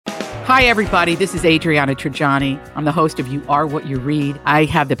Hi, everybody. This is Adriana Trajani. I'm the host of You Are What You Read. I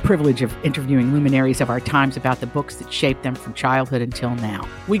have the privilege of interviewing luminaries of our times about the books that shaped them from childhood until now.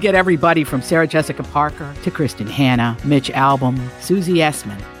 We get everybody from Sarah Jessica Parker to Kristen Hanna, Mitch Albom, Susie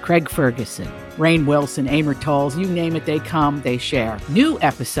Essman, Craig Ferguson, Rainn Wilson, Amor Tolls, you name it, they come, they share. New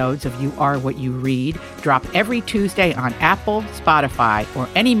episodes of You Are What You Read drop every Tuesday on Apple, Spotify, or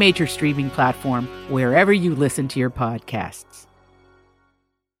any major streaming platform wherever you listen to your podcasts.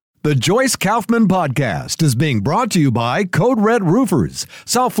 The Joyce Kaufman Podcast is being brought to you by Code Red Roofers,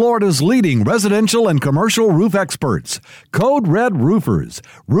 South Florida's leading residential and commercial roof experts. Code Red Roofers,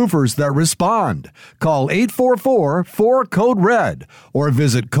 roofers that respond. Call 844-4CODE-RED or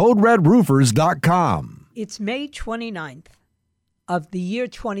visit CodeRedRoofers.com. It's May 29th of the year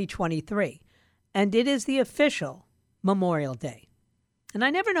 2023, and it is the official Memorial Day. And I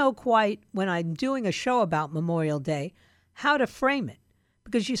never know quite, when I'm doing a show about Memorial Day, how to frame it.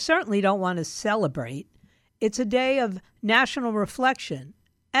 Because you certainly don't want to celebrate. It's a day of national reflection,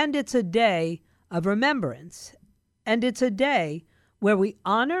 and it's a day of remembrance, and it's a day where we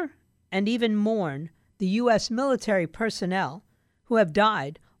honor and even mourn the U.S. military personnel who have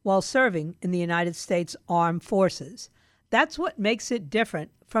died while serving in the United States Armed Forces. That's what makes it different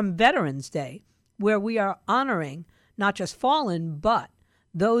from Veterans Day, where we are honoring not just fallen, but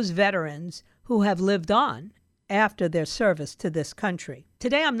those veterans who have lived on after their service to this country.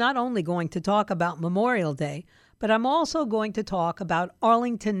 Today, I'm not only going to talk about Memorial Day, but I'm also going to talk about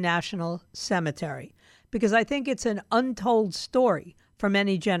Arlington National Cemetery, because I think it's an untold story for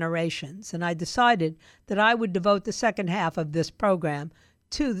many generations, and I decided that I would devote the second half of this program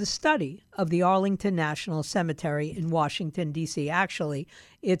to the study of the Arlington National Cemetery in Washington, D.C. Actually,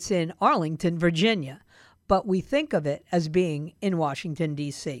 it's in Arlington, Virginia, but we think of it as being in Washington,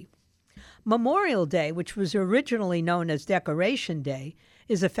 D.C. Memorial Day, which was originally known as Decoration Day,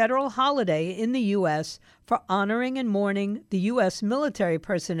 is a federal holiday in the U.S. for honoring and mourning the U.S. military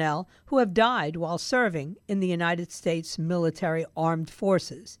personnel who have died while serving in the United States military armed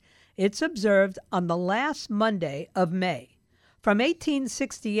forces. It's observed on the last Monday of May. From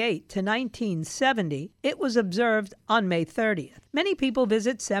 1868 to 1970, it was observed on May 30th. Many people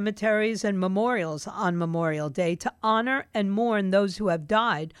visit cemeteries and memorials on Memorial Day to honor and mourn those who have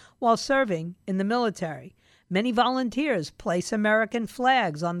died while serving in the military. Many volunteers place American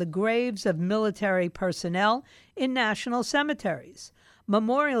flags on the graves of military personnel in national cemeteries.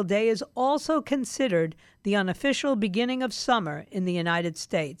 Memorial Day is also considered the unofficial beginning of summer in the United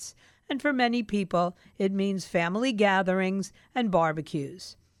States. And for many people, it means family gatherings and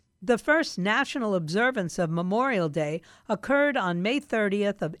barbecues. The first national observance of Memorial Day occurred on May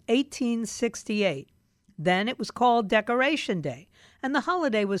 30th of 1868. Then it was called Decoration Day, and the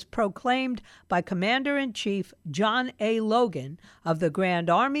holiday was proclaimed by Commander-in-Chief John A. Logan of the Grand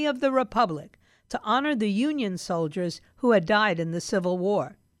Army of the Republic to honor the Union soldiers who had died in the Civil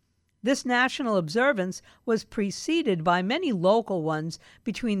War. This national observance was preceded by many local ones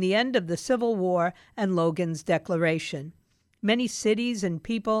between the end of the Civil War and Logan's declaration. Many cities and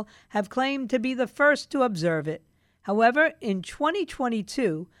people have claimed to be the first to observe it. However, in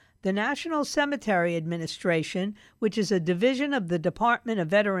 2022, the National Cemetery Administration, which is a division of the Department of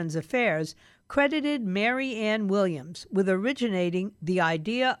Veterans Affairs, credited Mary Ann Williams with originating the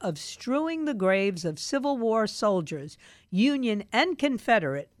idea of strewing the graves of Civil War soldiers, Union and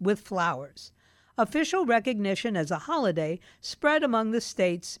Confederate, with flowers. Official recognition as a holiday spread among the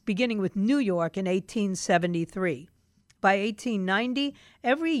states, beginning with New York in 1873. By 1890,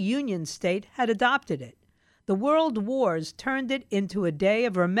 every Union state had adopted it. The World Wars turned it into a day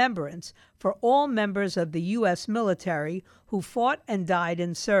of remembrance for all members of the U.S. military who fought and died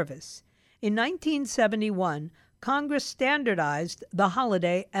in service. In 1971, Congress standardized the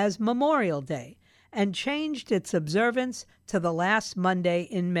holiday as Memorial Day and changed its observance to the last Monday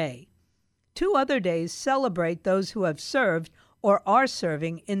in May. 2 other days celebrate those who have served or are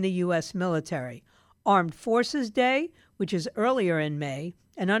serving in the U.S. military. Armed Forces Day, which is earlier in May,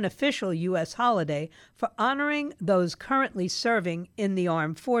 an unofficial U.S. holiday for honoring those currently serving in the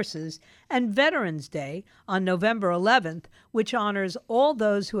armed forces, and Veterans Day on November 11th, which honors all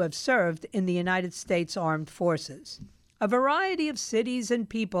those who have served in the United States Armed Forces. A variety of cities and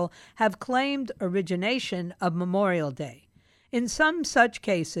people have claimed origination of Memorial Day. In some such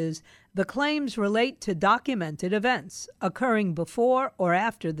cases, the claims relate to documented events occurring before or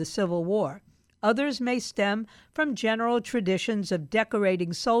after the Civil War. Others may stem from general traditions of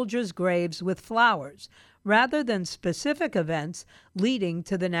decorating soldiers' graves with flowers, rather than specific events leading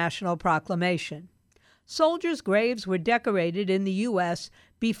to the national proclamation. Soldiers' graves were decorated in the U.S.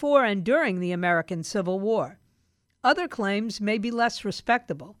 before and during the American Civil War. Other claims may be less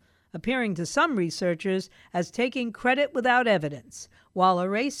respectable. appearing to some researchers as taking credit without evidence, while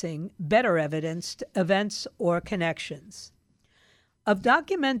erasing better evidenced events or connections. Of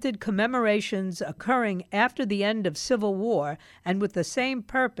documented commemorations occurring after the end of Civil War and with the same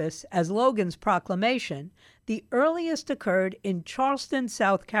purpose as Logan's proclamation, the earliest occurred in Charleston,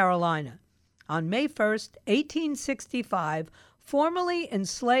 South Carolina. On May 1, 1865, formerly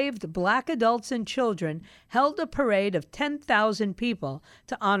enslaved black adults and children held a parade of 10,000 people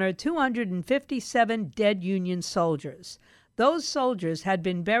to honor 257 dead Union soldiers. Those soldiers had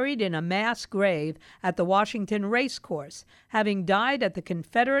been buried in a mass grave at the Washington Race Course, having died at the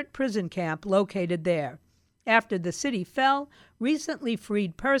Confederate prison camp located there. After the city fell, recently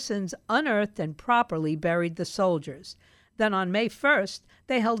freed persons unearthed and properly buried the soldiers. Then on May 1st,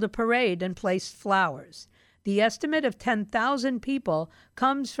 they held a parade and placed flowers. The estimate of 10,000 people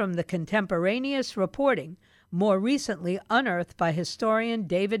comes from the contemporaneous reporting, more recently unearthed by historian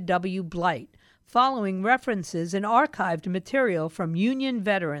David W. Blight, following references in archived material from Union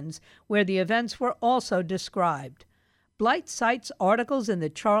veterans where the events were also described. Blight cites articles in the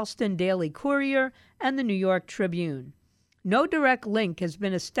Charleston Daily Courier and the New York Tribune. No direct link has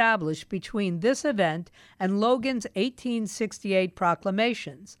been established between this event and Logan's 1868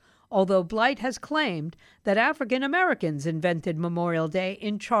 proclamations, although Blight has claimed that African Americans invented Memorial Day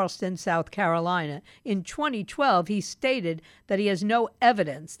in Charleston, South Carolina. In 2012, he stated that he has no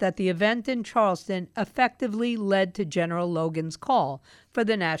evidence that the event in Charleston effectively led to General Logan's call for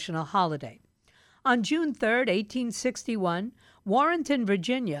the national holiday. On June 3, 1861, Warrenton,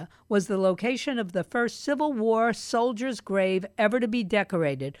 Virginia, was the location of the first Civil War soldier's grave ever to be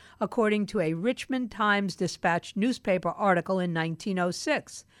decorated, according to a Richmond Times-Dispatch newspaper article in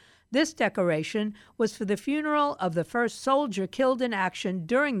 1906. This decoration was for the funeral of the first soldier killed in action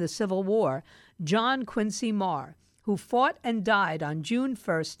during the Civil War, John Quincy Marr, who fought and died on June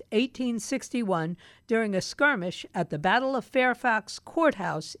 1, 1861, during a skirmish at the Battle of Fairfax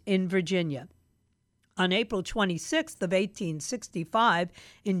Courthouse in Virginia. On April 26 of 1865,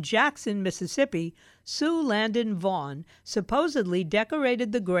 in Jackson, Mississippi, Sue Landon Vaughn supposedly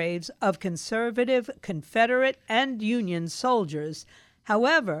decorated the graves of conservative Confederate and Union soldiers.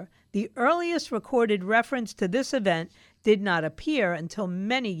 However, the earliest recorded reference to this event did not appear until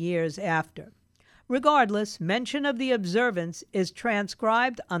many years after. Regardless, mention of the observance is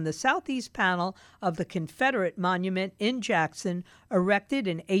transcribed on the southeast panel of the Confederate monument in Jackson, erected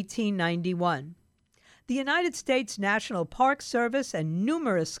in 1891. The United States National Park Service and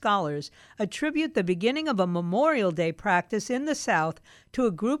numerous scholars attribute the beginning of a Memorial Day practice in the South to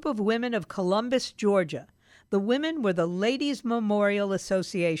a group of women of Columbus, Georgia. The women were the Ladies' Memorial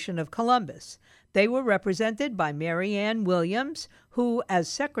Association of Columbus. They were represented by Mary Ann Williams, who, as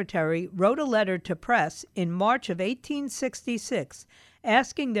secretary, wrote a letter to press in March of 1866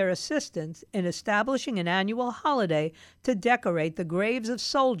 asking their assistance in establishing an annual holiday to decorate the graves of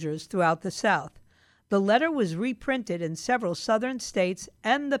soldiers throughout the South. The letter was reprinted in several southern states,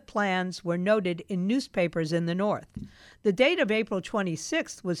 and the plans were noted in newspapers in the North. The date of April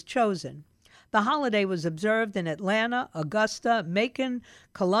 26th was chosen. The holiday was observed in Atlanta, Augusta, Macon,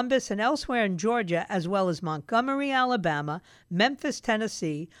 Columbus, and elsewhere in Georgia, as well as Montgomery, Alabama, Memphis,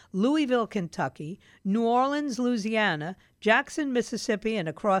 Tennessee, Louisville, Kentucky, New Orleans, Louisiana, Jackson, Mississippi, and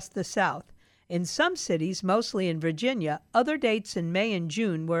across the South. In some cities, mostly in Virginia, other dates in May and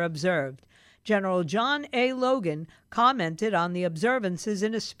June were observed. General John A. Logan commented on the observances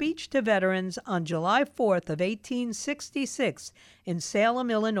in a speech to veterans on July 4th of 1866 in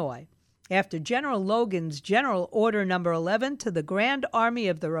Salem, Illinois. After General Logan's General Order No. 11 to the Grand Army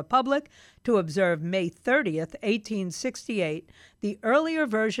of the Republic to observe May 30th, 1868, the earlier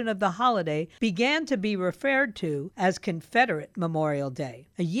version of the holiday began to be referred to as Confederate Memorial Day.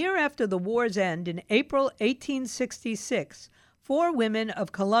 A year after the war's end, in April 1866, 4 women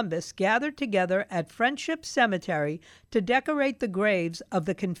of Columbus gathered together at Friendship Cemetery to decorate the graves of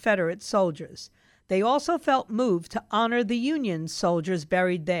the Confederate soldiers. They also felt moved to honor the Union soldiers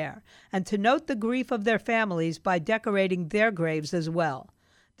buried there, and to note the grief of their families by decorating their graves as well.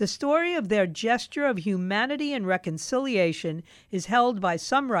 The story of their gesture of humanity and reconciliation is held by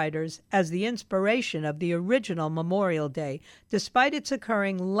some writers as the inspiration of the original Memorial Day, despite its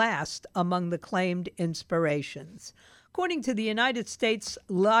occurring last among the claimed inspirations. According to the United States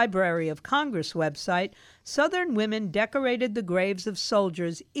Library of Congress website, Southern women decorated the graves of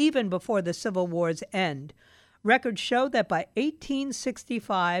soldiers even before the Civil War's end. Records show that by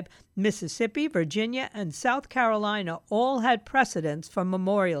 1865, Mississippi, Virginia, and South Carolina all had precedents for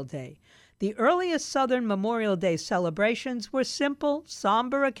Memorial Day. The earliest Southern Memorial Day celebrations were simple,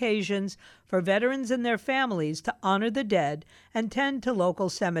 somber occasions for veterans and their families to honor the dead and tend to local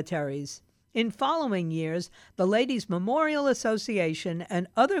cemeteries. In following years, the Ladies' Memorial Association and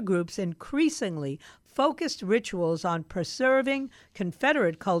other groups increasingly focused rituals on preserving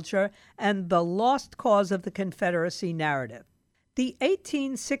Confederate culture and the lost cause of the Confederacy narrative. The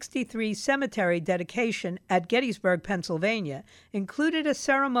 1863 cemetery dedication at Gettysburg, Pennsylvania, included a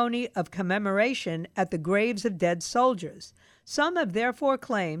ceremony of commemoration at the graves of dead soldiers. Some have therefore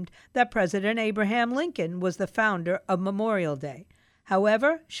claimed that President Abraham Lincoln was the founder of Memorial Day.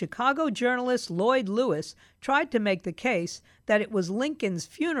 However, Chicago journalist Lloyd Lewis tried to make the case that it was Lincoln's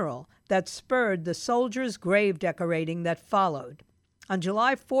funeral that spurred the soldiers' grave decorating that followed. On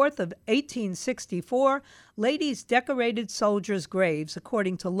July 4th of 1864, ladies decorated soldiers' graves,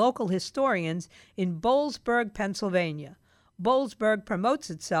 according to local historians, in Boalsburg, Pennsylvania. Boalsburg promotes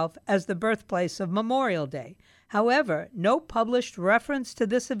itself as the birthplace of Memorial Day. However, no published reference to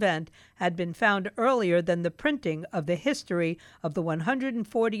this event had been found earlier than the printing of the history of the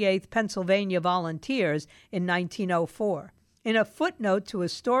 148th Pennsylvania Volunteers in 1904. In a footnote to a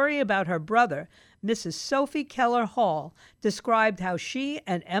story about her brother, Mrs. Sophie Keller Hall described how she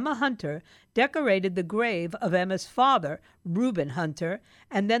and Emma Hunter decorated the grave of Emma's father, Reuben Hunter,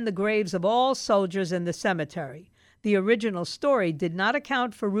 and then the graves of all soldiers in the cemetery. The original story did not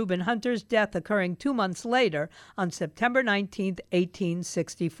account for Reuben Hunter's death occurring 2 months later on September 19,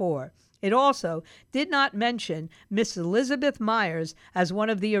 1864. It also did not mention Miss Elizabeth Myers as one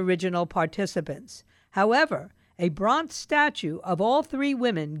of the original participants. However, a bronze statue of all three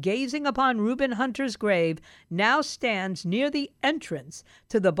women gazing upon Reuben Hunter's grave now stands near the entrance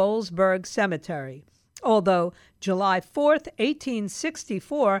to the Boalsburg Cemetery. Although July 4th,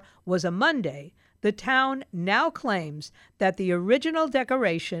 1864 was a Monday, the town now claims that the original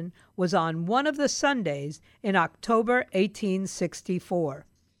decoration was on one of the Sundays in October 1864.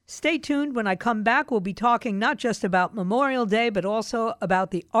 Stay tuned. When I come back, we'll be talking not just about Memorial Day, but also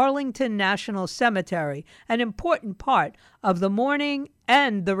about the Arlington National Cemetery, an important part of the mourning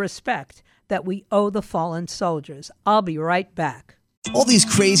and the respect that we owe the fallen soldiers. I'll be right back. All these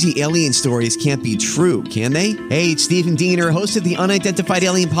crazy alien stories can't be true, can they? Hey, it's Stephen Diener, host of the Unidentified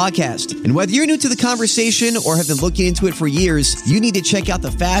Alien Podcast. And whether you're new to the conversation or have been looking into it for years, you need to check out the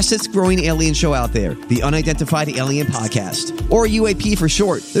fastest growing alien show out there, the Unidentified Alien Podcast, or UAP for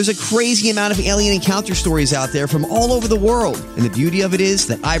short. There's a crazy amount of alien encounter stories out there from all over the world. And the beauty of it is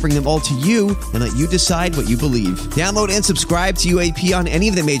that I bring them all to you and let you decide what you believe. Download and subscribe to UAP on any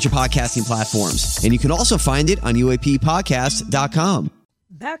of the major podcasting platforms. And you can also find it on UAPpodcast.com.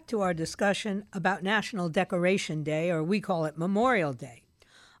 Back to our discussion about National Decoration Day, or we call it Memorial Day.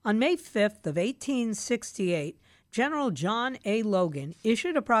 On May 5th of 1868, General John A. Logan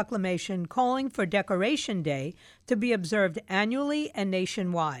issued a proclamation calling for Decoration Day to be observed annually and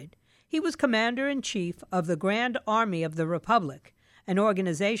nationwide. He was Commander-in-Chief of the Grand Army of the Republic, an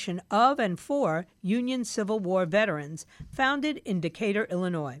organization of and for Union Civil War veterans founded in Decatur,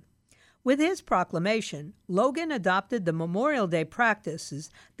 Illinois. With his proclamation, Logan adopted the Memorial Day practices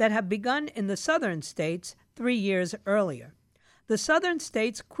that had begun in the Southern states 3 years earlier. The Southern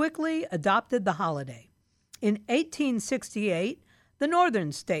states quickly adopted the holiday. In 1868, the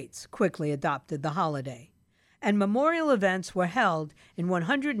Northern states quickly adopted the holiday, and memorial events were held in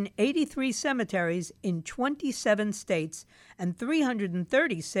 183 cemeteries in 27 states and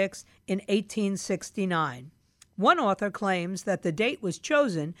 336 in 1869. One author claims that the date was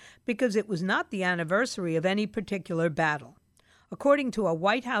chosen because it was not the anniversary of any particular battle. According to a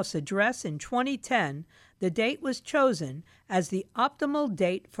White House address in 2010, the date was chosen as the optimal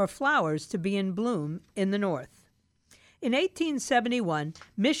date for flowers to be in bloom in the North. In 1871,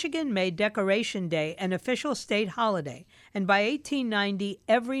 Michigan made Decoration Day an official state holiday, and by 1890,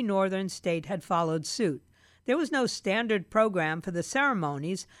 every northern state had followed suit. There was no standard program for the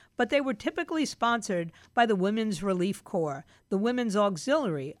ceremonies, but they were typically sponsored by the Women's Relief Corps, the women's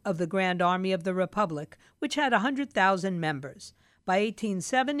auxiliary of the Grand Army of the Republic, which had 100,000 members. By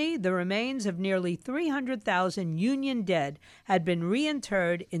 1870, the remains of nearly 300,000 Union dead had been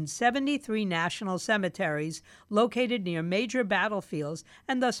reinterred in 73 national cemeteries located near major battlefields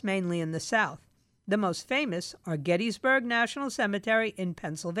and thus mainly in the South. The most famous are Gettysburg National Cemetery in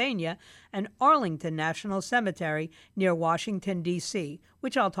Pennsylvania and Arlington National Cemetery near Washington, D.C.,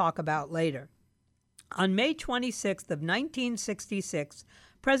 which I'll talk about later. On May 26th of 1966,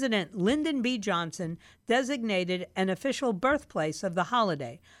 President Lyndon B. Johnson designated an official birthplace of the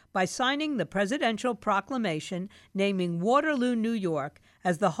holiday by signing the presidential proclamation naming Waterloo, New York,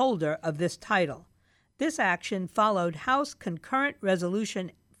 as the holder of this title. This action followed House Concurrent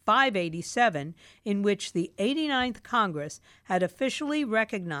Resolution 587, in which the 89th Congress had officially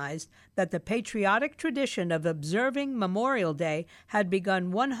recognized that the patriotic tradition of observing Memorial Day had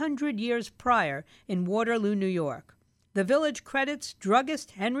begun 100 years prior in Waterloo, New York. The village credits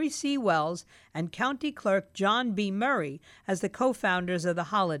druggist Henry C. Wells and county clerk John B. Murray as the co-founders of the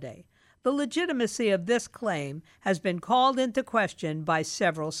holiday. The legitimacy of this claim has been called into question by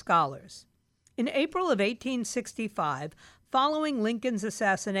several scholars. In April of 1865, following Lincoln's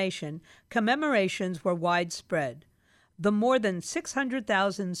assassination, commemorations were widespread. The more than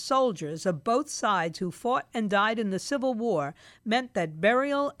 600,000 soldiers of both sides who fought and died in the Civil War meant that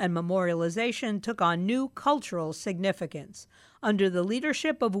burial and memorialization took on new cultural significance. Under the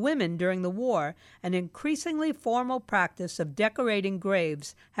leadership of women during the war, an increasingly formal practice of decorating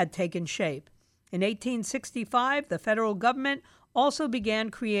graves had taken shape. In 1865, the federal government also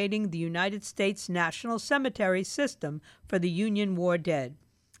began creating the United States National Cemetery System for the Union War dead.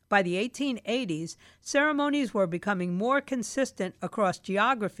 By the 1880s, ceremonies were becoming more consistent across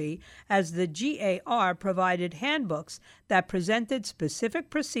geography as the GAR provided handbooks that presented specific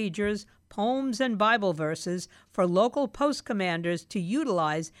procedures, poems, and Bible verses for local post commanders to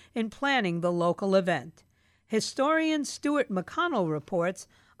utilize in planning the local event. Historian Stuart McConnell reports,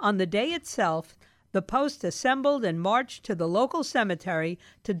 on the day itself, the post assembled and marched to the local cemetery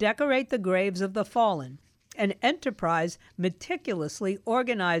to decorate the graves of the fallen, an enterprise meticulously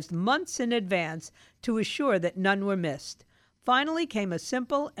organized months in advance to assure that none were missed. Finally came a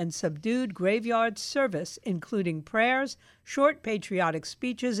simple and subdued graveyard service, including prayers, short patriotic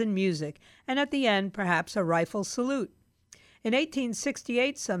speeches, and music, and at the end, perhaps a rifle salute. In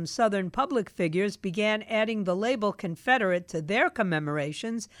 1868, some Southern public figures began adding the label Confederate to their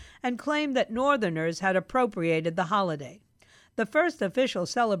commemorations and claimed that Northerners had appropriated the holiday. The first official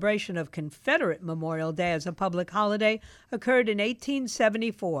celebration of Confederate Memorial Day as a public holiday occurred in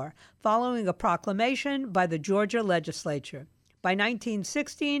 1874, following a proclamation by the Georgia legislature. By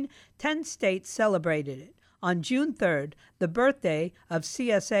 1916, 10 states celebrated it. On June 3rd, the birthday of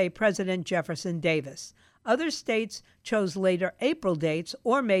CSA President Jefferson Davis. Other states chose later April dates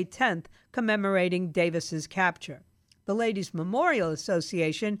or May 10th, commemorating Davis's capture. The Ladies' Memorial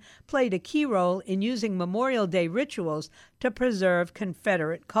Association played a key role in using Memorial Day rituals to preserve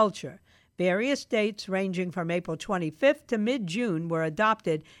Confederate culture. Various dates ranging from April 25th to mid-June were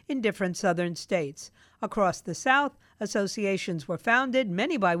adopted in different southern states. Across the South, associations were founded,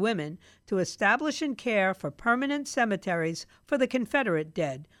 many by women, to establish and care for permanent cemeteries for the Confederate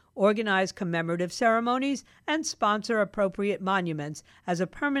dead, organize commemorative ceremonies, and sponsor appropriate monuments as a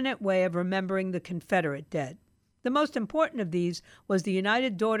permanent way of remembering the Confederate dead. The most important of these was the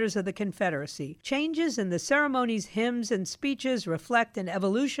United Daughters of the Confederacy. Changes in the ceremony's hymns and speeches reflect an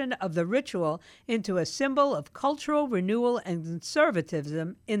evolution of the ritual into a symbol of cultural renewal and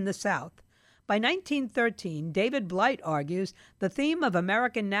conservatism in the South. By 1913, David Blight argues the theme of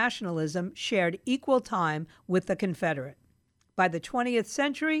American nationalism shared equal time with the Confederate. By the 20th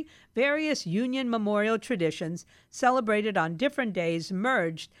century, various Union memorial traditions celebrated on different days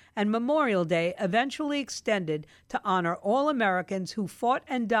merged, and Memorial Day eventually extended to honor all Americans who fought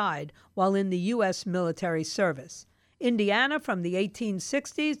and died while in the U.S. military service. Indiana, from the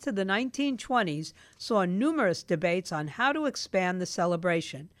 1860s to the 1920s, saw numerous debates on how to expand the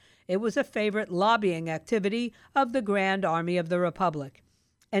celebration. It was a favorite lobbying activity of the Grand Army of the Republic.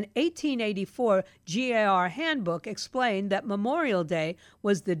 An 1884 GAR handbook explained that Memorial Day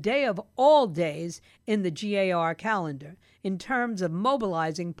was the day of all days in the GAR calendar in terms of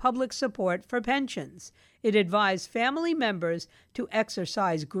mobilizing public support for pensions. It advised family members to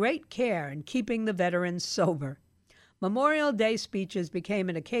exercise great care in keeping the veterans sober. Memorial Day speeches became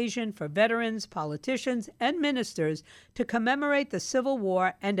an occasion for veterans, politicians, and ministers to commemorate the Civil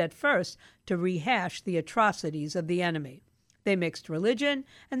War and, at first, to rehash the atrocities of the enemy. They mixed religion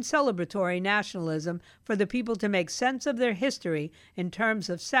and celebratory nationalism for the people to make sense of their history in terms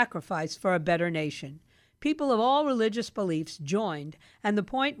of sacrifice for a better nation. People of all religious beliefs joined, and the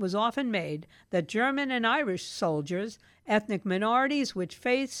point was often made that German and Irish soldiers, ethnic minorities which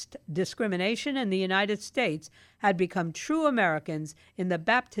faced discrimination in the United States, had become true Americans in the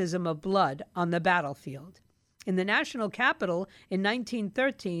baptism of blood on the battlefield. In the national capital in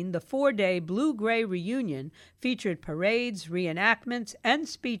 1913, the 4-day Blue-Gray reunion featured parades, reenactments, and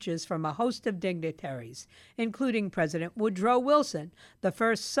speeches from a host of dignitaries, including President Woodrow Wilson, the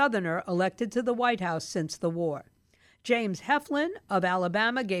first Southerner elected to the White House since the war. James Heflin of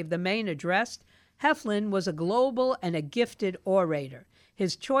Alabama gave the main address. Heflin was a global and a gifted orator.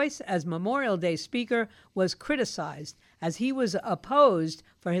 His choice as Memorial Day speaker was criticized, as he was opposed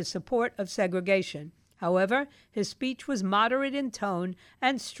for his support of segregation. However, his speech was moderate in tone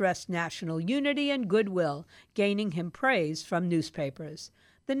and stressed national unity and goodwill, gaining him praise from newspapers.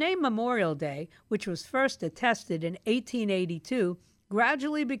 The name Memorial Day, which was first attested in 1882,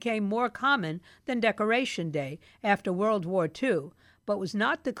 gradually became more common than Decoration Day after World War II, but was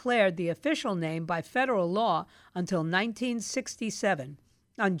not declared the official name by federal law until 1967.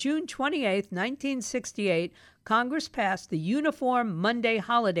 On June 28, 1968, Congress passed the Uniform Monday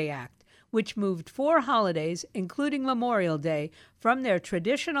Holiday Act, which moved 4 holidays, including Memorial Day, from their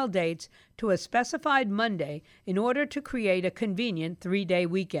traditional dates to a specified Monday in order to create a convenient 3-day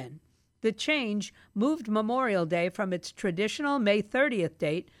weekend. The change moved Memorial Day from its traditional May 30th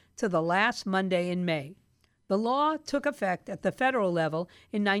date to the last Monday in May. The law took effect at the federal level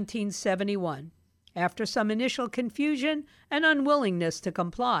in 1971. After some initial confusion and unwillingness to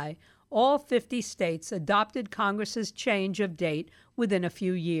comply, all 50 states adopted Congress's change of date within a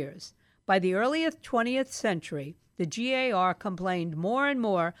few years. By the early 20th century, the GAR complained more and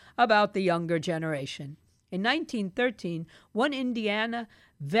more about the younger generation. In 1913, one Indiana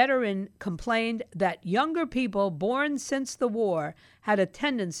veteran complained that younger people born since the war had a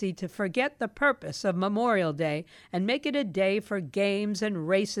tendency to forget the purpose of Memorial Day and make it a day for games and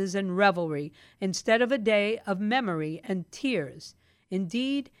races and revelry instead of a day of memory and tears.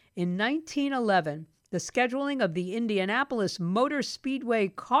 Indeed, in 1911, the scheduling of the Indianapolis Motor Speedway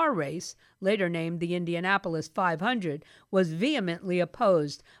car race, later named the Indianapolis 500, was vehemently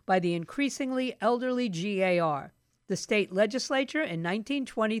opposed by the increasingly elderly GAR. The state legislature in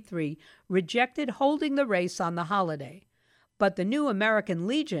 1923 rejected holding the race on the holiday. But the New American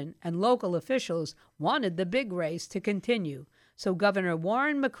Legion and local officials wanted the big race to continue, so Governor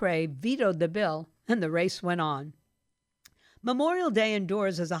Warren McRae vetoed the bill, and the race went on. Memorial Day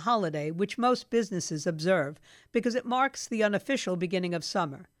endures as a holiday which most businesses observe because it marks the unofficial beginning of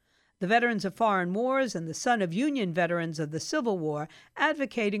summer. The veterans of foreign wars and the son of Union veterans of the Civil War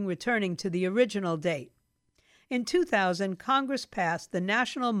advocating returning to the original date. In 2000, Congress passed the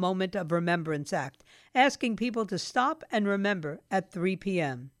National Moment of Remembrance Act, asking people to stop and remember at 3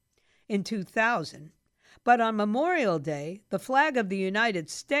 p.m. in 2000. But on Memorial Day, the flag of the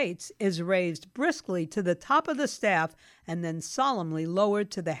United States is raised briskly to the top of the staff and then solemnly lowered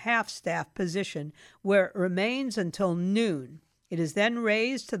to the half-staff position, where it remains until noon. It is then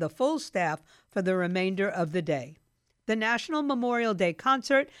raised to the full staff for the remainder of the day. The National Memorial Day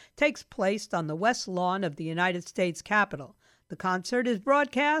Concert takes place on the West Lawn of the United States Capitol. The concert is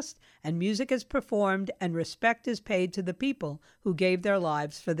broadcast, and music is performed, and respect is paid to the people who gave their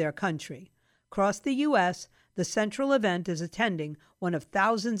lives for their country. Across the U.S., the central event is attending one of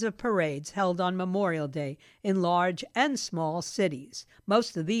thousands of parades held on Memorial Day in large and small cities.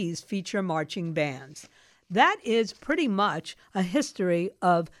 Most of these feature marching bands. That is pretty much a history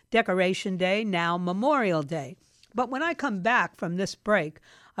of Decoration Day, now Memorial Day. But when I come back from this break,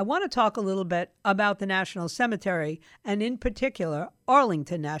 I want to talk a little bit about the National Cemetery, and in particular,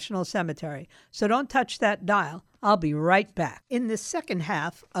 Arlington National Cemetery. So don't touch that dial. I'll be right back. In the second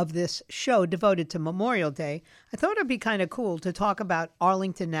half of this show devoted to Memorial Day, I thought it'd be kind of cool to talk about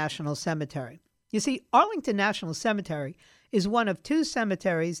Arlington National Cemetery. You see, Arlington National Cemetery is one of 2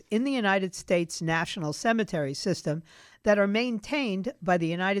 cemeteries in the United States National Cemetery System that are maintained by the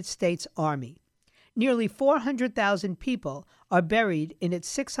United States Army. Nearly 400,000 people are buried in its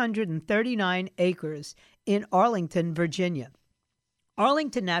 639 acres in Arlington, Virginia.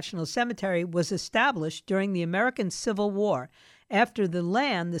 Arlington National Cemetery was established during the American Civil War after the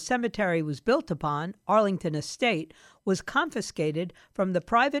land the cemetery was built upon, Arlington Estate, was confiscated from the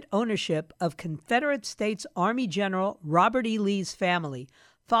private ownership of Confederate States Army General Robert E. Lee's family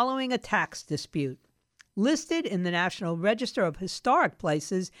following a tax dispute. Listed in the National Register of Historic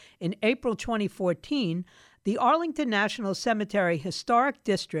Places in April 2014, the Arlington National Cemetery Historic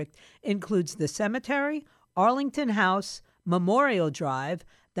District includes the cemetery, Arlington House, Memorial Drive,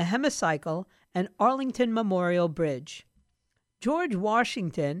 the Hemicycle, and Arlington Memorial Bridge. George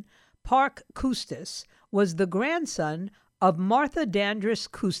Washington Parke Custis was the grandson of Martha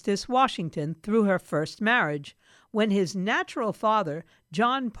Dandridge Custis Washington through her first marriage. When his natural father,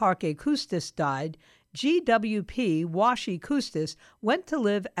 John Parke Custis, died, G.W.P. Washie Custis went to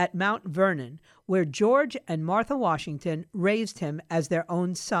live at Mount Vernon, where George and Martha Washington raised him as their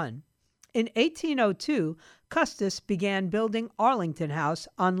own son. In 1802, Custis began building Arlington House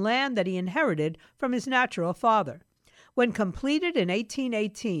on land that he inherited from his natural father. When completed in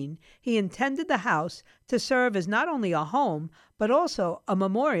 1818, he intended the house to serve as not only a home, but also a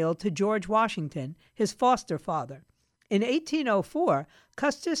memorial to George Washington, his foster father. In 1804,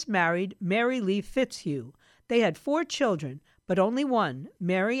 Custis married Mary Lee Fitzhugh. They had 4 children, but only one,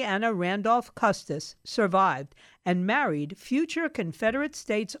 Mary Anna Randolph Custis, survived and married future Confederate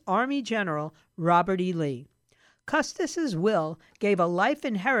States Army General Robert E. Lee. Custis's will gave a life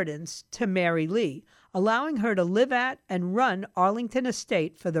inheritance to Mary Lee, allowing her to live at and run Arlington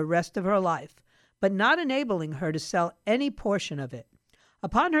Estate for the rest of her life, but not enabling her to sell any portion of it.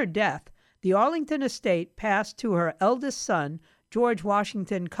 Upon her death, the Arlington Estate passed to her eldest son, George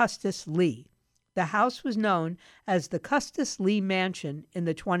Washington Custis Lee. The house was known as the Custis Lee Mansion in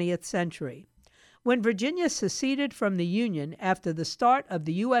the 20th century. When Virginia seceded from the Union after the start of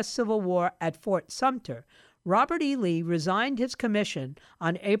the U.S. Civil War at Fort Sumter, Robert E. Lee resigned his commission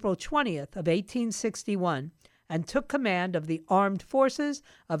on April 20th of 1861 and took command of the armed forces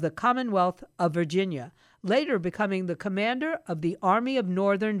of the Commonwealth of Virginia, later becoming the commander of the Army of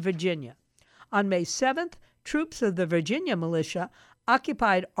Northern Virginia. On May 7th, troops of the Virginia militia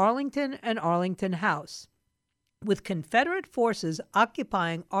occupied Arlington and Arlington House. With Confederate forces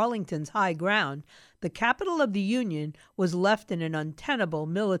occupying Arlington's high ground, the capital of the Union was left in an untenable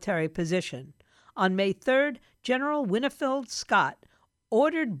military position. On May 3rd, General Winfield Scott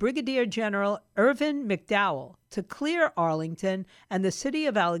ordered Brigadier General Irvin McDowell to clear Arlington and the city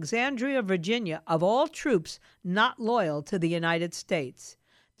of Alexandria, Virginia, of all troops not loyal to the United States.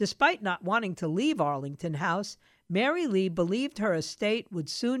 Despite not wanting to leave Arlington House, Mary Lee believed her estate would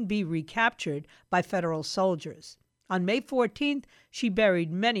soon be recaptured by Federal soldiers. On May 14th, she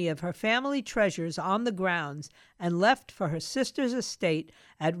buried many of her family treasures on the grounds and left for her sister's estate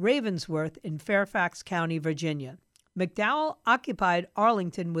at Ravensworth in Fairfax County, Virginia. McDowell occupied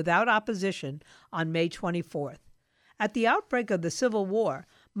Arlington without opposition on May 24th. At the outbreak of the Civil War,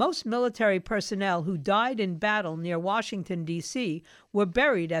 most military personnel who died in battle near Washington, D.C., were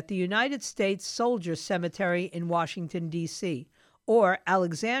buried at the United States Soldiers Cemetery in Washington, D.C., or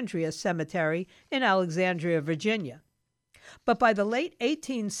Alexandria Cemetery in Alexandria, Virginia. But by the late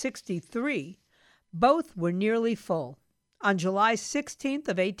 1863, both were nearly full. On July 16th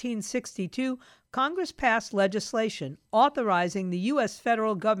of 1862, Congress passed legislation authorizing the U.S.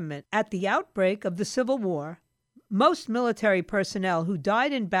 federal government at the outbreak of the Civil War. Most military personnel who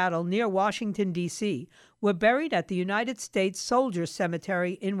died in battle near Washington, D.C., were buried at the United States Soldiers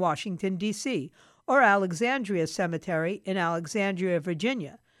Cemetery in Washington, D.C., or Alexandria Cemetery in Alexandria,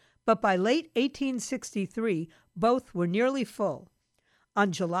 Virginia. But by late 1863, both were nearly full.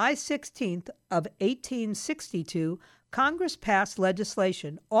 On July 16th of 1862, Congress passed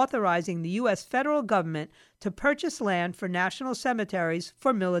legislation authorizing the U.S. federal government to purchase land for national cemeteries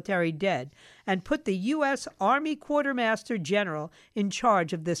for military dead and put the U.S. Army Quartermaster General in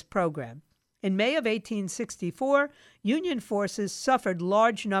charge of this program. In May of 1864, Union forces suffered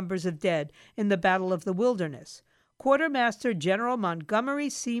large numbers of dead in the Battle of the Wilderness. Quartermaster General Montgomery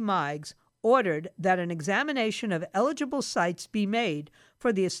C. Meigs ordered that an examination of eligible sites be made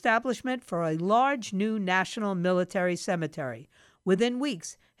for the establishment for a large new national military cemetery. Within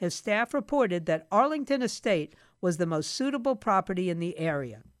weeks, his staff reported that Arlington Estate was the most suitable property in the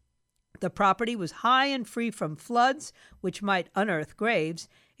area. The property was high and free from floods, which might unearth graves.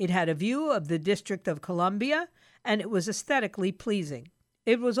 It had a view of the District of Columbia, and it was aesthetically pleasing.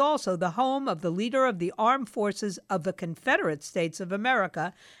 It was also the home of the leader of the armed forces of the Confederate States of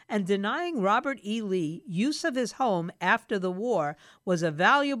America, and denying Robert E. Lee use of his home after the war was a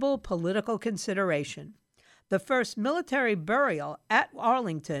valuable political consideration. The first military burial at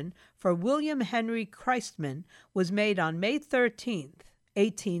Arlington for William Henry Christman was made on May 13th,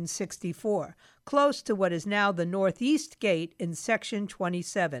 1864, close to what is now the Northeast Gate in Section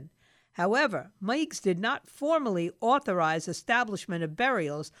 27. However, Meigs did not formally authorize establishment of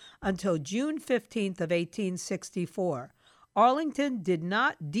burials until June 15th of 1864. Arlington did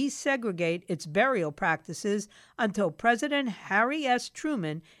not desegregate its burial practices until President Harry S.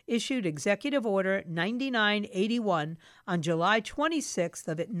 Truman issued Executive Order 9981 on July 26th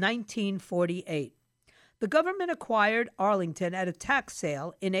of 1948. The government acquired Arlington at a tax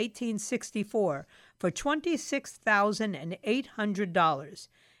sale in 1864 for $26,800.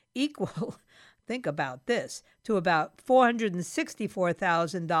 Equal, think about this, to about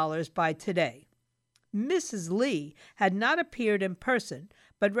 $464,000 by today. Mrs. Lee had not appeared in person,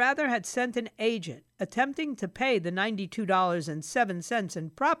 but rather had sent an agent attempting to pay the $92.07 in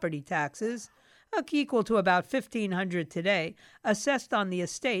property taxes, equal to about $1,500 today, assessed on the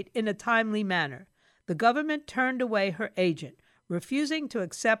estate in a timely manner. The government turned away her agent, refusing to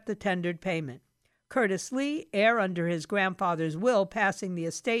accept the tendered payment. Curtis Lee, heir under his grandfather's will passing the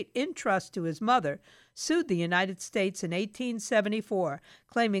estate in trust to his mother, sued the United States in 1874,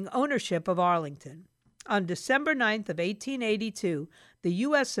 claiming ownership of Arlington. On December 9th of 1882, the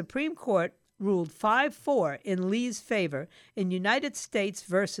U.S. Supreme Court ruled 5-4 in Lee's favor in United States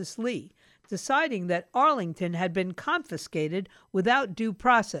versus Lee, deciding that Arlington had been confiscated without due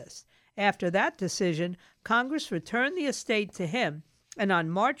process. After that decision, Congress returned the estate to him, and on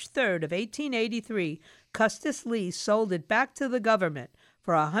March 3rd of 1883, Custis Lee sold it back to the government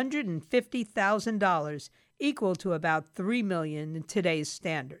for $150,000, equal to about $3 million in today's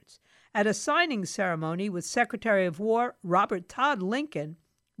standards. At a signing ceremony with Secretary of War Robert Todd Lincoln,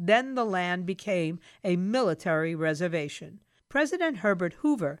 then the land became a military reservation. President Herbert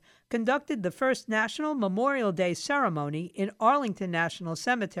Hoover conducted the first National Memorial Day ceremony in Arlington National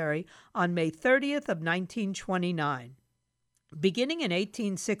Cemetery on May 30th of 1929. Beginning in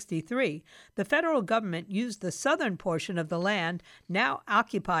 1863, the federal government used the southern portion of the land now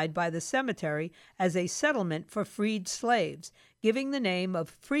occupied by the cemetery as a settlement for freed slaves, giving the name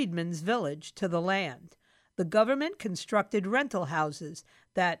of Freedmen's Village to the land. The government constructed rental houses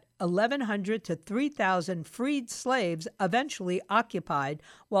that 1,100 to 3,000 freed slaves eventually occupied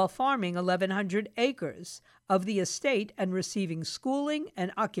while farming 1,100 acres of the estate and receiving schooling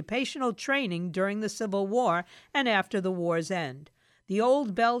and occupational training during the Civil War and after the war's end. The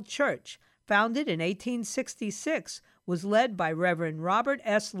Old Bell Church, founded in 1866, was led by Reverend Robert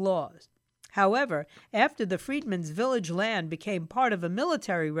S. Laws. However, after the Freedmen's Village land became part of a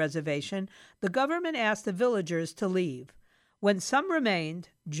military reservation, the government asked the villagers to leave. When some remained,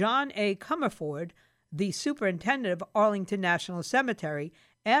 John A. Comerford, the superintendent of Arlington National Cemetery,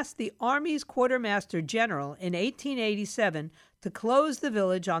 asked the Army's Quartermaster General in 1887 to close the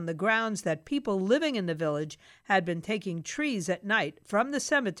village on the grounds that people living in the village had been taking trees at night from the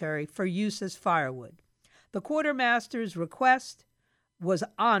cemetery for use as firewood. The quartermaster's request was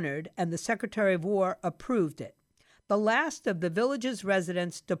honored, and the Secretary of War approved it. The last of the village's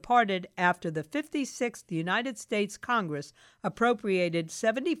residents departed after the 56th United States Congress appropriated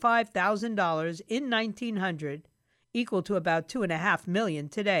 $75,000 in 1900, equal to about $2.5 million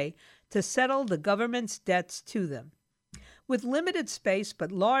today, to settle the government's debts to them. With limited space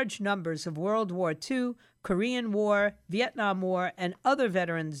but large numbers of World War II, Korean War, Vietnam War, and other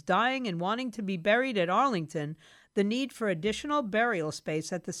veterans dying and wanting to be buried at Arlington, the need for additional burial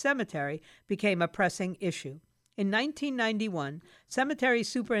space at the cemetery became a pressing issue. In 1991, Cemetery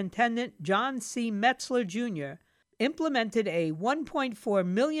Superintendent John C. Metzler, Jr. implemented a $1.4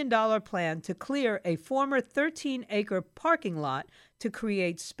 million plan to clear a former 13-acre parking lot to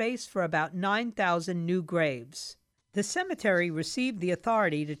create space for about 9,000 new graves. The cemetery received the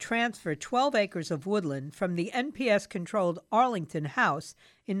authority to transfer 12 acres of woodland from the NPS-controlled Arlington House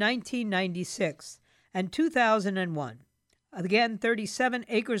in 1996 and 2001. Again, 37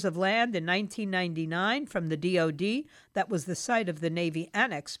 acres of land in 1999 from the DOD, that was the site of the Navy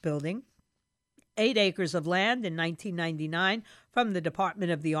Annex building. 8 acres of land in 1999 from the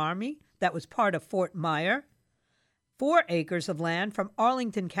Department of the Army, that was part of Fort Myer. 4 acres of land from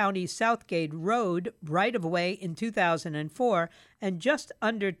Arlington County's Southgate Road right-of-way in 2004, and just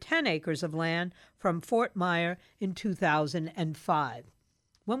under 10 acres of land from Fort Myer in 2005.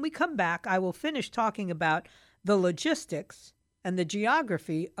 When we come back, I will finish talking about the logistics and the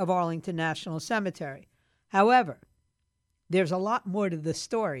geography of Arlington National Cemetery. However, there's a lot more to the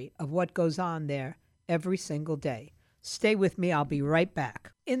story of what goes on there every single day. Stay with me. I'll be right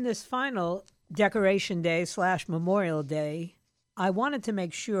back. In this final Decoration Day / Memorial Day, I wanted to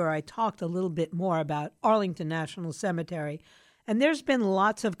make sure I talked a little bit more about Arlington National Cemetery, and there's been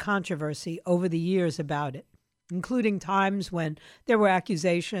lots of controversy over the years about it, including times when there were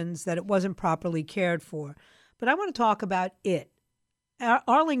accusations that it wasn't properly cared for. But I want to talk about it.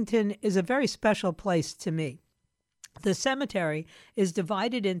 Arlington is a very special place to me. The cemetery is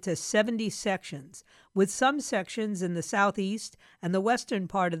divided into 70 sections, with some sections in the southeast and the western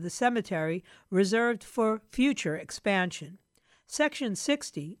part of the cemetery reserved for future expansion. Section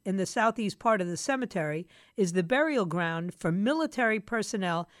 60, in the southeast part of the cemetery, is the burial ground for military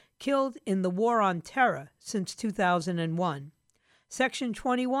personnel killed in the War on Terror since 2001. Section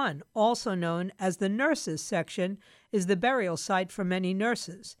 21, also known as the Nurses Section, is the burial site for many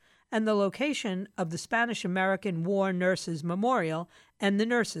nurses, and the location of the Spanish-American War Nurses Memorial and the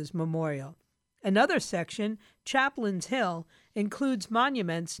Nurses Memorial. Another section, Chaplain's Hill, includes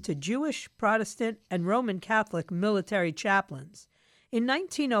monuments to Jewish, Protestant, and Roman Catholic military chaplains. In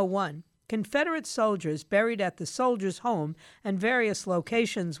 1901, Confederate soldiers buried at the Soldiers' Home and various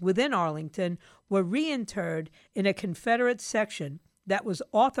locations within Arlington were reinterred in a Confederate section that was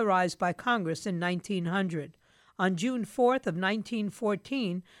authorized by Congress in 1900. On June 4th of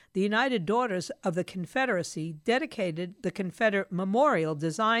 1914, the United Daughters of the Confederacy dedicated the Confederate Memorial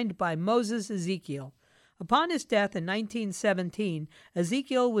designed by Moses Ezekiel. Upon his death in 1917,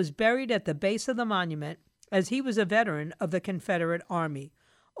 Ezekiel was buried at the base of the monument as he was a veteran of the Confederate Army.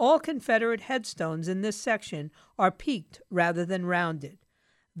 All Confederate headstones in this section are peaked rather than rounded.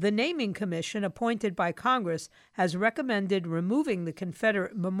 The Naming Commission appointed by Congress has recommended removing the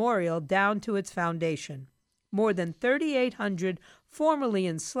Confederate memorial down to its foundation. More than 3,800 formerly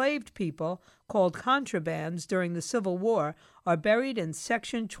enslaved people, called contrabands during the Civil War, are buried in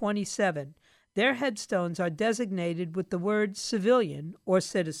Section 27. Their headstones are designated with the word civilian or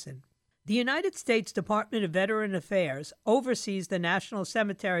citizen. The United States Department of Veteran Affairs oversees the National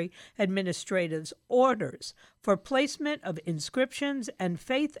Cemetery Administrative's orders for placement of inscriptions and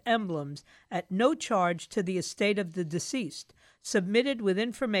faith emblems at no charge to the estate of the deceased, submitted with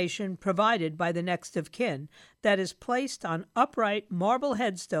information provided by the next of kin, that is placed on upright marble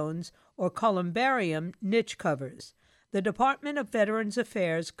headstones or columbarium niche covers. The Department of Veterans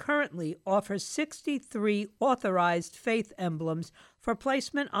Affairs currently offers 63 authorized faith emblems for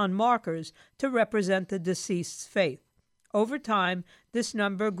placement on markers to represent the deceased's faith. Over time, this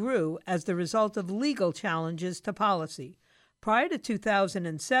number grew as the result of legal challenges to policy. Prior to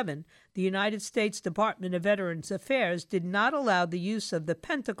 2007, the United States Department of Veterans Affairs did not allow the use of the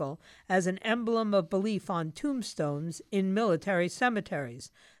pentacle as an emblem of belief on tombstones in military cemeteries.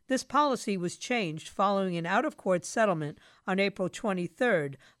 This policy was changed following an out-of-court settlement on April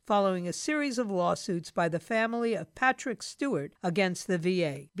 23rd, following a series of lawsuits by the family of Patrick Stewart against the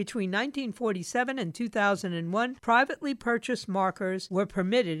VA. Between 1947 and 2001, privately purchased markers were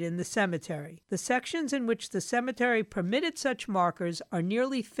permitted in the cemetery. The sections in which the cemetery permitted such markers are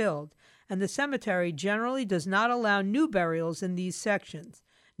nearly filled, and the cemetery generally does not allow new burials in these sections.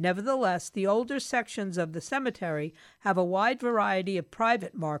 Nevertheless, the older sections of the cemetery have a wide variety of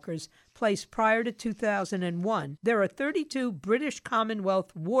private markers placed prior to 2001. There are 32 British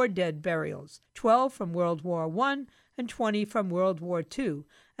Commonwealth war dead burials, 12 from World War I and 20 from World War II,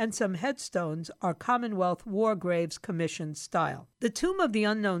 and some headstones are Commonwealth War Graves Commission style. The Tomb of the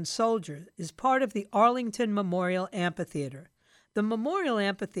Unknown Soldier is part of the Arlington Memorial Amphitheater. The Memorial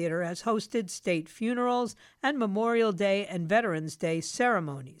Amphitheater has hosted state funerals and Memorial Day and Veterans Day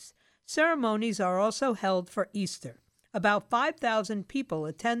ceremonies. Ceremonies are also held for Easter. About 5,000 people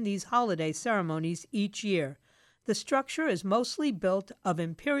attend these holiday ceremonies each year. The structure is mostly built of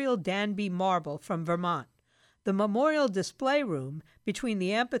Imperial Danby marble from Vermont. The Memorial Display Room between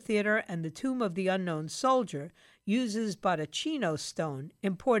the amphitheater and the Tomb of the Unknown Soldier uses Botticino stone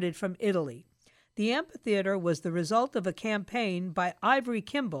imported from Italy. The amphitheater was the result of a campaign by Ivory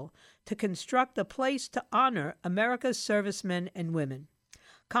Kimball to construct a place to honor America's servicemen and women.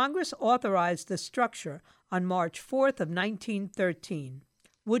 Congress authorized the structure on March 4th of 1913.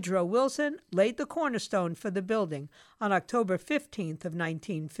 Woodrow Wilson laid the cornerstone for the building on October 15th of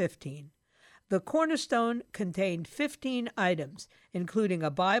 1915. The cornerstone contained 15 items, including a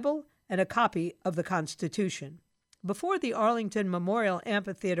Bible and a copy of the Constitution. Before the Arlington Memorial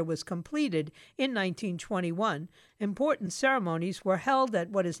Amphitheater was completed in 1921, important ceremonies were held at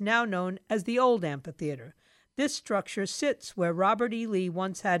what is now known as the Old Amphitheater. This structure sits where Robert E. Lee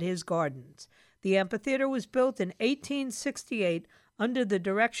once had his gardens. The amphitheater was built in 1868 under the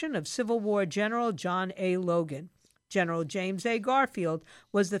direction of Civil War General John A. Logan. General James A. Garfield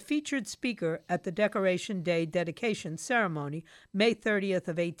was the featured speaker at the Decoration Day dedication ceremony, May 30th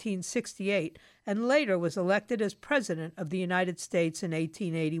of 1868, and later was elected as President of the United States in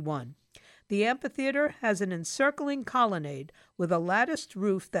 1881. The amphitheater has an encircling colonnade with a latticed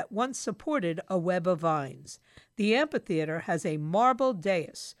roof that once supported a web of vines. The amphitheater has a marble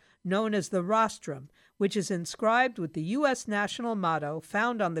dais, known as the rostrum, which is inscribed with the U.S. national motto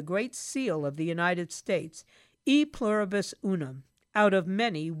found on the Great Seal of the United States, E pluribus unum, out of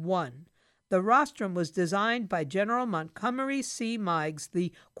many, one. The rostrum was designed by General Montgomery C. Meigs,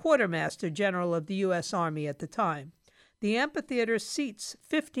 the Quartermaster General of the U.S. Army at the time. The amphitheater seats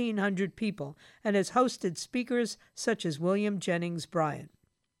 1,500 people and has hosted speakers such as William Jennings Bryan.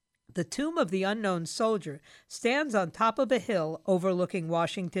 The Tomb of the Unknown Soldier stands on top of a hill overlooking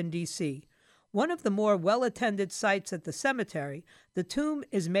Washington, D.C. One of the more well-attended sites at the cemetery, the tomb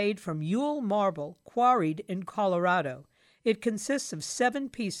is made from Yule marble quarried in Colorado. It consists of 7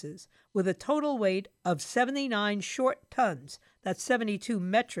 pieces with a total weight of 79 short tons, that's 72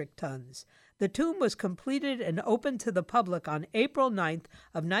 metric tons. The tomb was completed and opened to the public on April 9th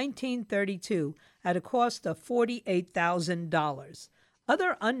of 1932 at a cost of $48,000.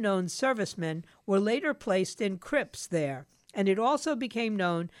 Other unknown servicemen were later placed in crypts there, and it also became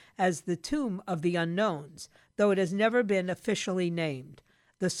known as the Tomb of the Unknowns, though it has never been officially named.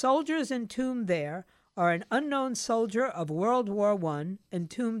 The soldiers entombed there are an unknown soldier of World War I,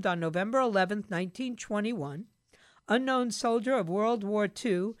 entombed on November 11, 1921, unknown soldier of World War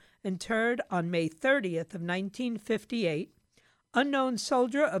II, interred on May 30th of 1958, unknown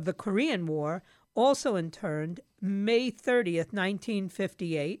soldier of the Korean War, also interred May 30th,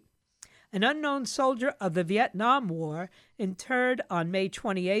 1958, an unknown soldier of the Vietnam War, interred on May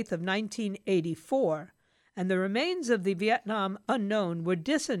 28th of 1984, and the remains of the Vietnam unknown were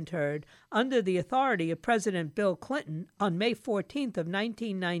disinterred under the authority of President Bill Clinton on May 14th of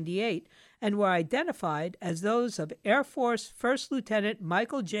 1998 and were identified as those of Air Force First Lieutenant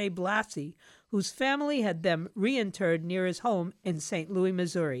Michael J. Blassie, whose family had them reinterred near his home in St. Louis,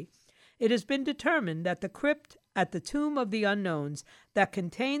 Missouri. It has been determined that the crypt at the Tomb of the Unknowns that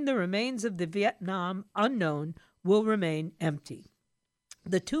contained the remains of the Vietnam unknown will remain empty.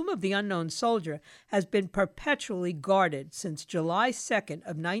 The Tomb of the Unknown Soldier has been perpetually guarded since July 2nd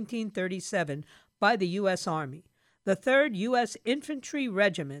of 1937 by the U.S. Army. The 3rd U.S. Infantry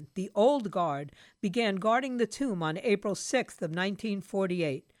Regiment, the Old Guard, began guarding the tomb on April 6th of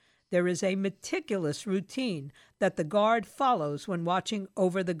 1948. There is a meticulous routine that the Guard follows when watching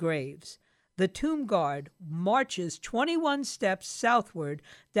over the graves. The Tomb Guard marches 21 steps southward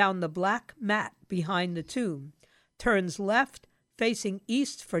down the black mat behind the tomb, turns left, facing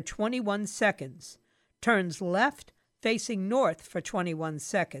east for 21 seconds, turns left, facing north for 21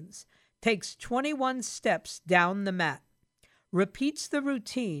 seconds, takes 21 steps down the mat, repeats the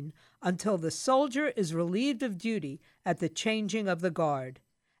routine until the soldier is relieved of duty at the changing of the guard.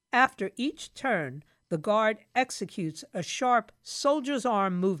 After each turn, the guard executes a sharp soldier's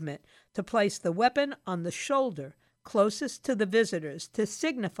arm movement to place the weapon on the shoulder closest to the visitors to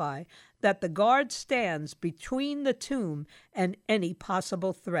signify that the guard stands between the tomb and any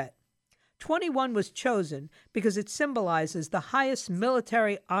possible threat. 21 was chosen because it symbolizes the highest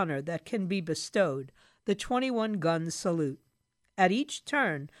military honor that can be bestowed, the 21-gun salute. At each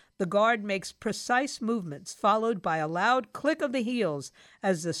turn, the guard makes precise movements followed by a loud click of the heels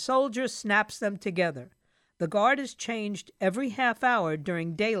as the soldier snaps them together. The guard is changed every half hour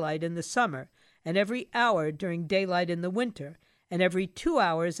during daylight in the summer, and every hour during daylight in the winter, and every 2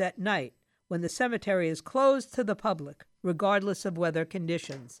 hours at night, when the cemetery is closed to the public, regardless of weather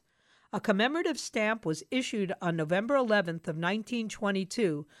conditions. A commemorative stamp was issued on November 11th of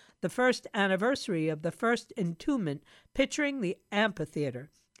 1922, the first anniversary of the first entombment, picturing the amphitheater.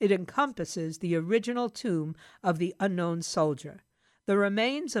 It encompasses the original tomb of the unknown soldier. The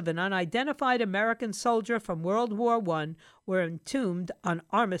remains of an unidentified American soldier from World War I were entombed on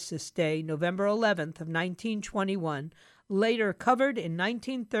Armistice Day, November 11th of 1921, later covered in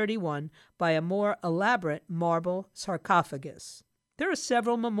 1931 by a more elaborate marble sarcophagus. There are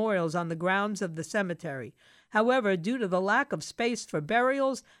several memorials on the grounds of the cemetery. However, due to the lack of space for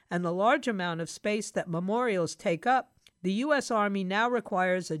burials and the large amount of space that memorials take up, the U.S. Army now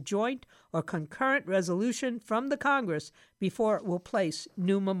requires a joint or concurrent resolution from the Congress before it will place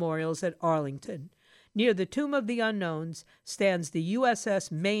new memorials at Arlington. Near the Tomb of the Unknowns stands the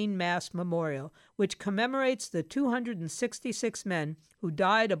USS Maine Mass Memorial, which commemorates the 266 men who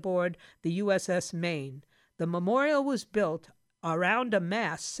died aboard the USS Maine. The memorial was built around a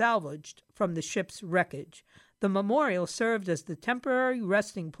mast salvaged from the ship's wreckage. The memorial served as the temporary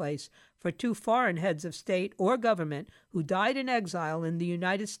resting place for 2 foreign heads of state or government who died in exile in the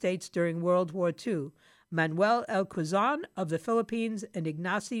United States during World War II, Manuel L. Quezon of the Philippines and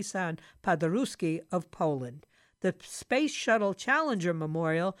Ignacy San Paderewski of Poland. The Space Shuttle Challenger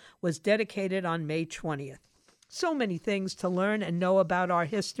Memorial was dedicated on May 20th. So many things to learn and know about our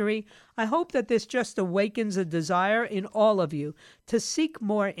history. I hope that this just awakens a desire in all of you to seek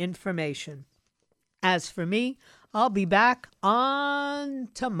more information. As for me, I'll be back on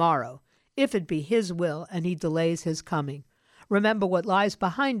tomorrow, if it be His will and He delays His coming. Remember, what lies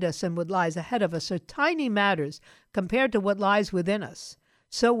behind us and what lies ahead of us are tiny matters compared to what lies within us.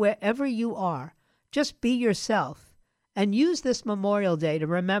 So wherever you are, just be yourself and use this Memorial Day to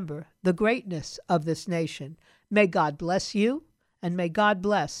remember the greatness of this nation. May God bless you, and may God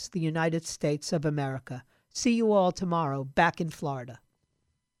bless the United States of America. See you all tomorrow back in Florida.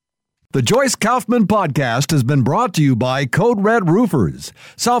 The Joyce Kaufman Podcast has been brought to you by Code Red Roofers,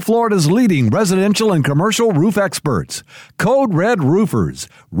 South Florida's leading residential and commercial roof experts. Code Red Roofers,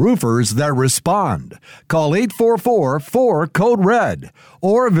 roofers that respond. Call 844-4-CODE-RED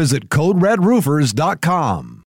or visit CodeRedRoofers.com.